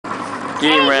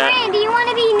Get him, Rhett. Grant, do you want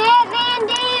to be net man,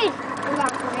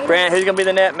 dude? Grant, who's gonna be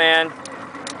the net man?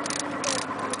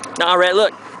 Nah, Rhett,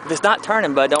 look. If it's not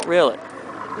turning, bud, don't reel it.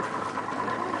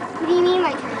 What do you mean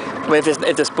by turning? Well,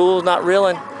 if the spool's not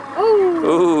reeling. Ooh.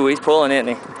 Ooh, he's pulling, isn't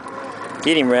he?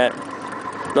 Get him, Rhett.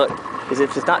 Look, if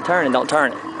it's not turning, don't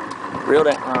turn it. Reel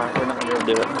that. All right, we're not gonna be able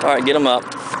to do it. All right, get them up.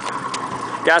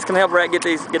 Guys, come help Rhett get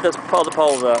the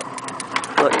poles up.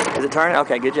 Look, is it turning?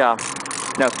 Okay, good job.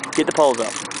 No, get the poles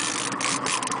up.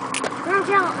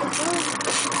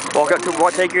 Walk up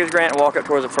to, take yours, Grant, and walk up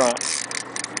towards the front.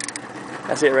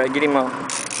 That's it, Rhett. Get him on.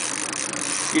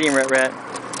 Get him, Rhett.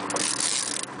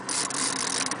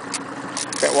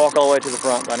 Rhett, walk all the way to the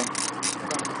front, buddy.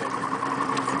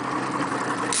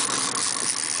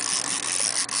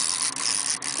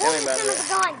 Tell me about it, Rhett.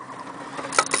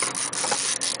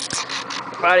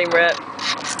 Fight him, Rhett.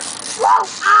 Whoa,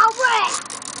 I'll Rhett.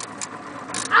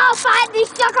 I'll fight this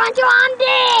sucker until I'm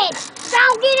dead. If I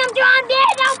don't get him till I'm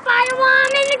dead, I'll fight him while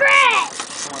I'm in the grass.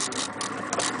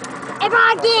 If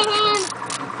I get him,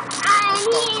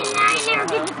 I never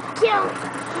get to kill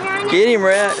him. Get him,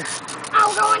 Rhett.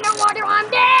 I'll go underwater while I'm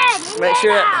dead. Make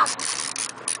sure that.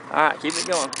 All right, keep it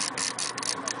going.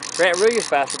 Grant, reel yours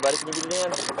faster, buddy. Can you get it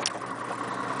in?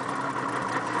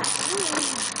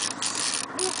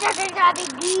 These suckers gotta be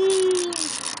deep.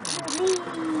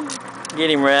 Get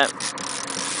him, Rhett.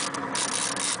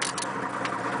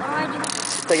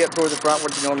 Take it up towards the front.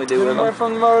 What you normally do with them? Away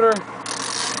from the motor.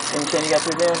 Anything you got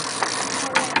yours in?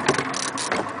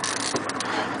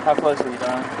 How close are you,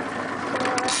 Don?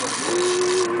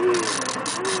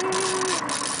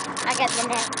 I got the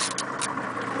net.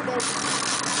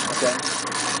 Okay.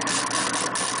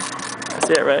 That's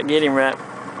it, Rhett. Get him, Rhett.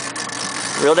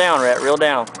 Reel down, Rhett. Reel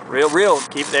down. Reel.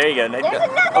 Keep. There you go. There's another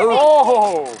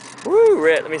Oh! Woo,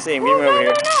 Rhett. Let me see him. Get him over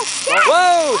here. Dad.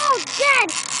 Whoa! Oh,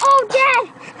 Dad. Oh, Dad.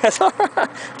 That's all right.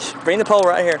 Bring the pole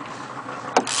right here.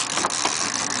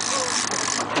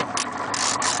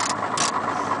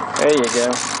 There you go.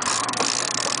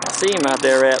 I see him out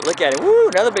there, Rhett. Look at him. Woo!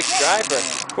 Another big striper.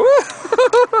 Woo!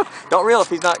 Don't reel if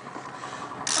he's not.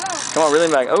 Come on, reel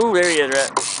him back. Oh, there he is,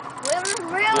 Rhett.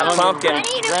 Real pumpkin.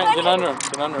 Grant, get under him.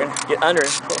 Get under him. Get under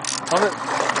him. Hold it.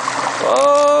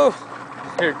 Whoa!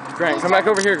 Here, Grant, come back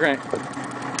over here, Grant.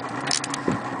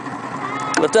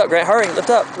 Lift up, Grant. Hurry. Lift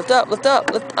up. Lift up. Lift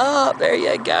up. Lift up. There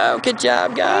you go. Good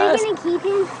job, Are guys. you gonna keep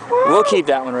him? We'll keep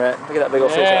that one, Rhett. Look at that big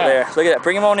old fish out there. Look at that.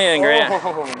 Bring him on in, Grant.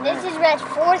 Oh, This is Rhett's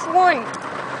fourth one.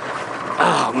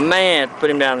 Oh, man. Put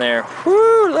him down there.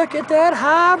 Woo! Look at that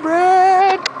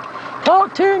hybrid.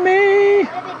 Talk to me.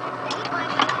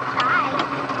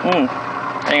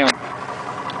 Hang on.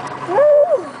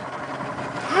 Woo!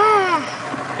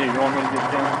 Here, you want me to get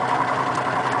down?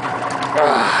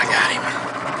 Oh, I got him.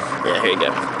 Yeah, here you go.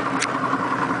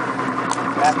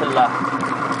 Rapala.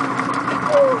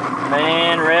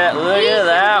 Man, Rhett, look at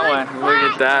that one. Look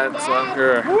at that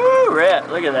sucker. Woo, Rhett,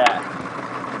 look at that.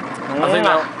 I think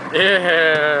that.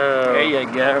 There Yeah. you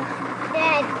go.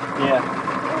 Dad, Yeah.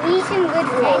 he's some good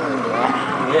fish.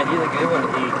 Yeah, he's a good one to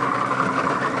eat.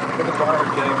 Look at the bars,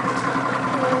 Joe.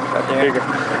 Right there. Bigger.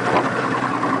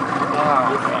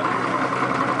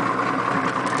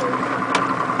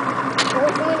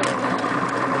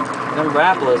 Them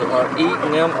rapalas are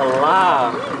eating them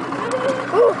alive.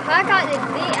 Ooh, I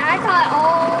caught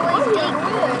all these